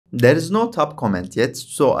There is no top comment yet,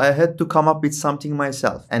 so I had to come up with something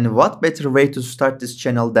myself. And what better way to start this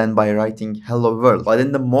channel than by writing hello world, but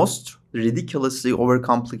in the most ridiculously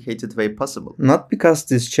overcomplicated way possible. Not because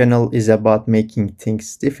this channel is about making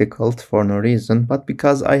things difficult for no reason, but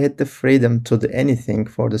because I had the freedom to do anything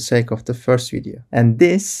for the sake of the first video. And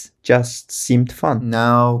this just seemed fun.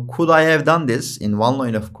 Now, could I have done this in one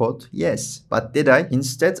line of code? Yes. But did I?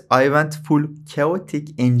 Instead, I went full chaotic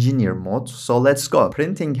engineer mode, so let's go.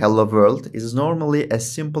 Printing hello world is normally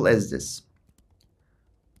as simple as this.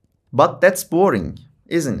 But that's boring,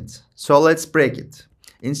 isn't it? So let's break it.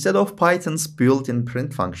 Instead of Python's built-in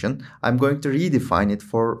print function, I'm going to redefine it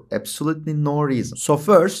for absolutely no reason. So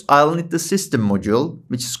first, I'll need the system module,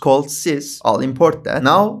 which is called sys. I'll import that.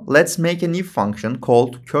 Now, let's make a new function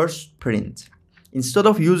called cursedPrint. Instead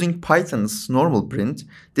of using Python's normal print,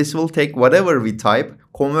 this will take whatever we type,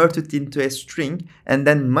 convert it into a string, and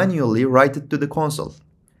then manually write it to the console.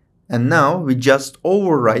 And now we just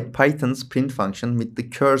overwrite Python's print function with the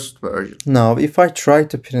cursed version. Now, if I try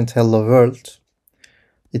to print hello world,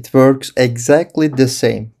 it works exactly the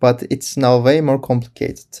same, but it's now way more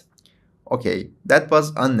complicated. Okay, that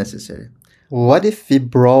was unnecessary. What if we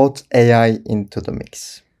brought AI into the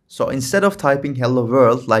mix? So instead of typing hello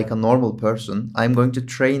world like a normal person, I'm going to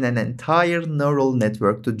train an entire neural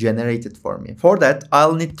network to generate it for me. For that,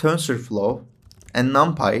 I'll need TensorFlow and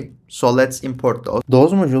NumPy, so let's import those.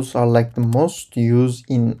 Those modules are like the most used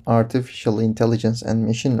in artificial intelligence and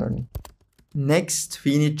machine learning. Next,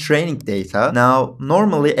 we need training data. Now,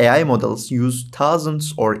 normally AI models use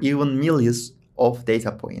thousands or even millions of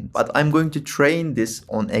data points, but I'm going to train this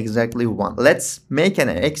on exactly one. Let's make an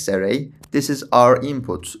X array. This is our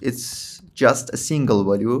input. It's just a single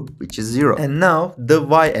value, which is 0. And now the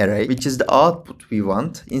Y array, which is the output we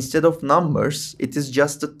want, instead of numbers, it is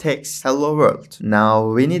just the text hello world. Now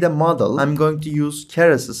we need a model. I'm going to use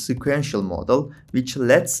Keras' sequential model, which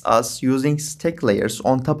lets us using stack layers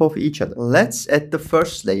on top of each other. Let's add the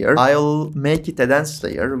first layer. I'll make it a dense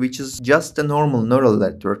layer, which is just a normal neural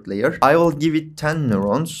network layer. I will give it 10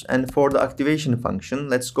 neurons, and for the activation function,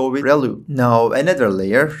 let's go with ReLU. Now another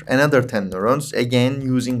layer, another 10 neurons, again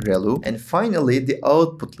using ReLU. And finally the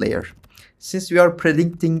output layer. Since we are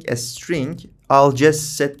predicting a string, I'll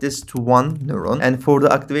just set this to 1 neuron, and for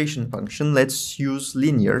the activation function, let's use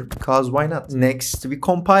linear, because why not? Next, we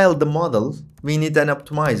compile the model. We need an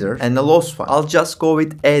optimizer and a loss function. I'll just go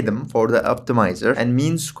with Adam for the optimizer and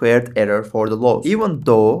mean squared error for the loss, even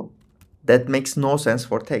though that makes no sense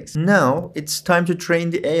for text. Now it's time to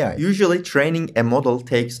train the AI. Usually training a model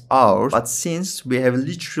takes hours, but since we have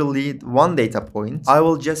literally one data point, I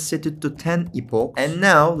will just set it to 10 epochs. And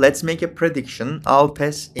now let's make a prediction. I'll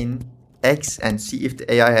pass in X and see if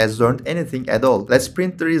the AI has learned anything at all. Let's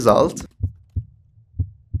print the result.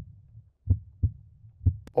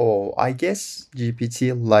 Oh, I guess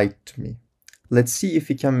GPT lied to me. Let's see if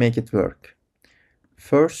we can make it work.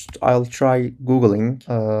 First, I'll try Googling.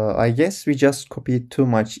 I guess we just copied too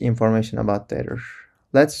much information about the error.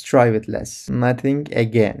 Let's try with less. Nothing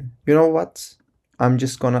again. You know what? I'm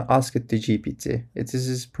just gonna ask it to GPT. It is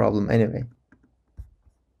his problem anyway.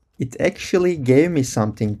 It actually gave me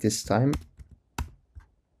something this time.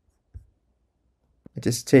 It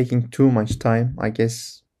is taking too much time. I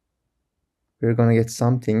guess we're gonna get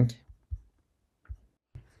something.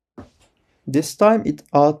 This time it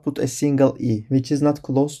output a single E, which is not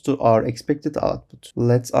close to our expected output.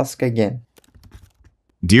 Let's ask again.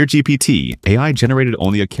 Dear GPT, AI generated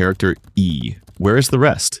only a character E. Where is the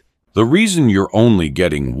rest? The reason you're only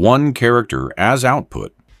getting one character as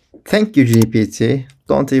output. Thank you, GPT.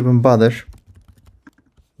 Don't even bother.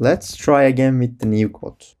 Let's try again with the new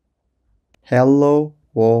code. Hello.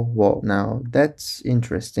 Whoa. Now that's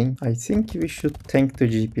interesting. I think we should thank the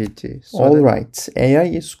GPT. Alright, AI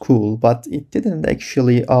is cool, but it didn't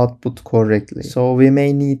actually output correctly. So we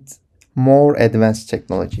may need more advanced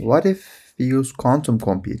technology. What if we use quantum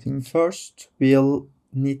computing? First, we'll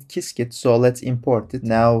need Qiskit, so let's import it.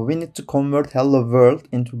 Now we need to convert hello world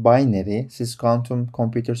into binary, since quantum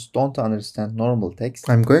computers don't understand normal text.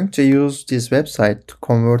 I'm going to use this website to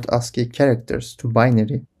convert ASCII characters to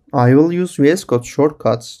binary. I will use VS Code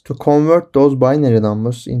shortcuts to convert those binary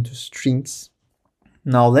numbers into strings.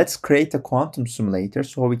 Now let's create a quantum simulator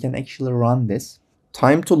so we can actually run this.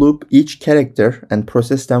 Time to loop each character and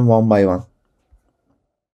process them one by one.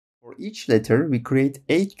 For For each letter, we create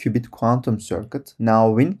 8-qubit quantum circuit. Now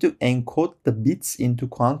we need to encode the bits into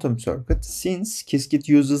quantum circuit. Since Qiskit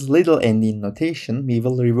uses little endian notation, we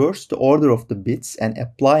will reverse the order of the bits and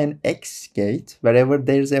apply an X gate wherever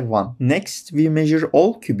there is a 1. Next, we measure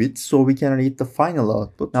all qubits so we can read the final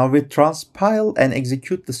output. Now we transpile and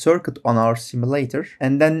execute the circuit on our simulator,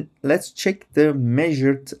 and then let's check the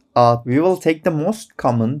measured out. We will take the most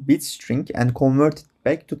common bit string and convert it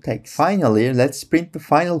back to text. Finally, let's print the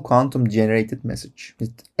final quantum generated message.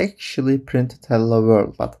 It actually printed hello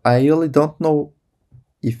world, but I really don't know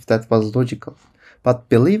if that was logical. But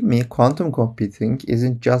believe me, quantum computing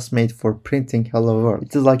isn't just made for printing hello world.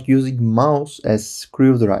 It is like using mouse as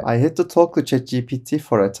screwdriver. I had to talk to ChatGPT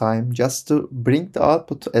for a time just to bring the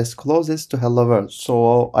output as close as to hello world.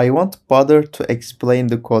 So I won't bother to explain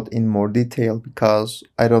the code in more detail because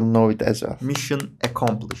I don't know it as well. Mission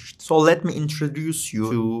accomplished. So let me introduce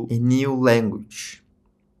you to a new language.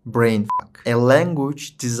 Brainfuck, a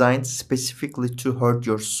language designed specifically to hurt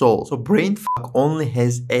your soul. So Brainfuck only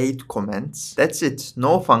has 8 commands. That's it.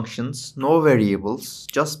 No functions, no variables,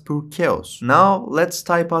 just pure chaos. Now let's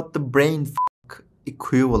type out the Brainfuck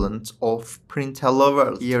equivalent of print hello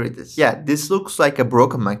world. Here it is. Yeah, this looks like a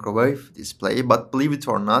broken microwave display, but believe it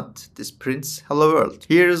or not, this prints hello world.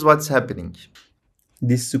 Here is what's happening.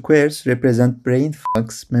 These squares represent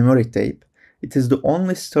Brainfuck's memory tape. It is the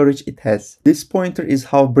only storage it has. This pointer is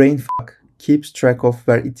how Brainfuck keeps track of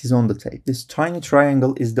where it is on the tape. This tiny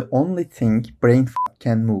triangle is the only thing Brainfuck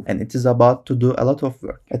can move, and it is about to do a lot of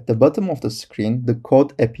work. At the bottom of the screen, the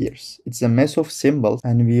code appears. It's a mess of symbols,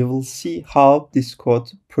 and we will see how this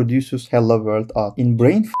code produces hello world out. In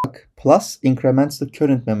Brainfuck, plus increments the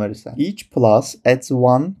current memory cell. Each plus adds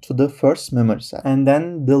 1 to the first memory cell. And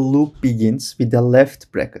then the loop begins with the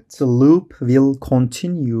left bracket. The loop will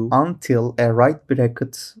continue until a right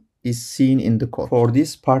bracket is seen in the code. For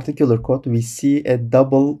this particular code, we see a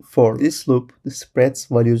double for. This loop spreads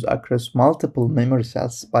values across multiple memory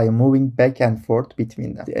cells by moving back and forth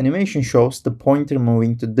between them. The animation shows the pointer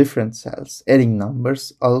moving to different cells, adding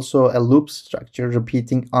numbers, also a loop structure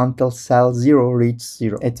repeating until cell 0 reaches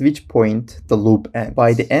 0, at which point the loop ends.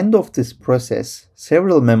 By the end of this process,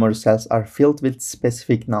 several memory cells are filled with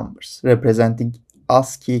specific numbers, representing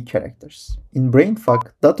ASCII characters. In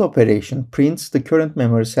Brainfuck, that operation prints the current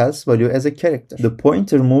memory cell's value as a character. The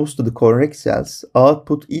pointer moves to the correct cells,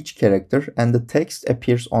 output each character, and the text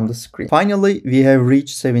appears on the screen. Finally, we have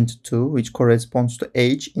reached 72, which corresponds to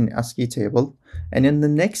age in ASCII table. And in the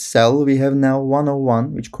next cell, we have now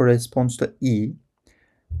 101, which corresponds to E,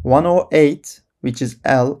 108, which is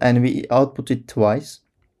L, and we output it twice.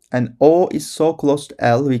 And O is so close to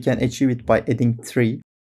L, we can achieve it by adding 3.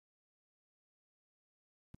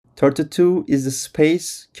 32 is the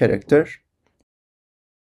space character.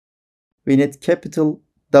 We need capital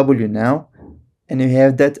W now, and we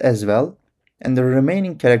have that as well. And the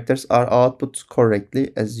remaining characters are output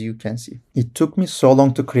correctly, as you can see. It took me so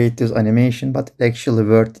long to create this animation, but it actually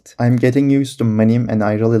worth it. I'm getting used to meme and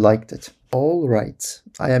I really liked it. Alright,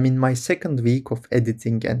 I am in my second week of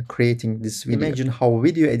editing and creating this video. Imagine how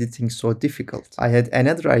video editing is so difficult. I had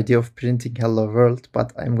another idea of printing hello world,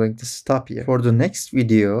 but I'm going to stop here. For the next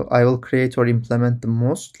video, I will create or implement the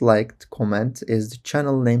most liked comment as the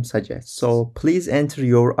channel name suggests. So please enter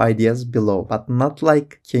your ideas below, but not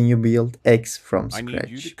like can you build X from scratch. I need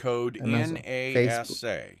you to code Amazon,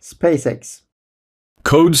 NASA. SpaceX.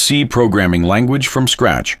 Code C programming language from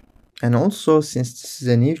scratch. And also, since this is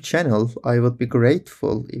a new channel, I would be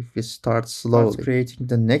grateful if we start slowly creating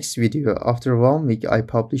the next video. After 1 week, I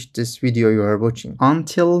published this video you are watching.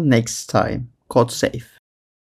 Until next time, code safe.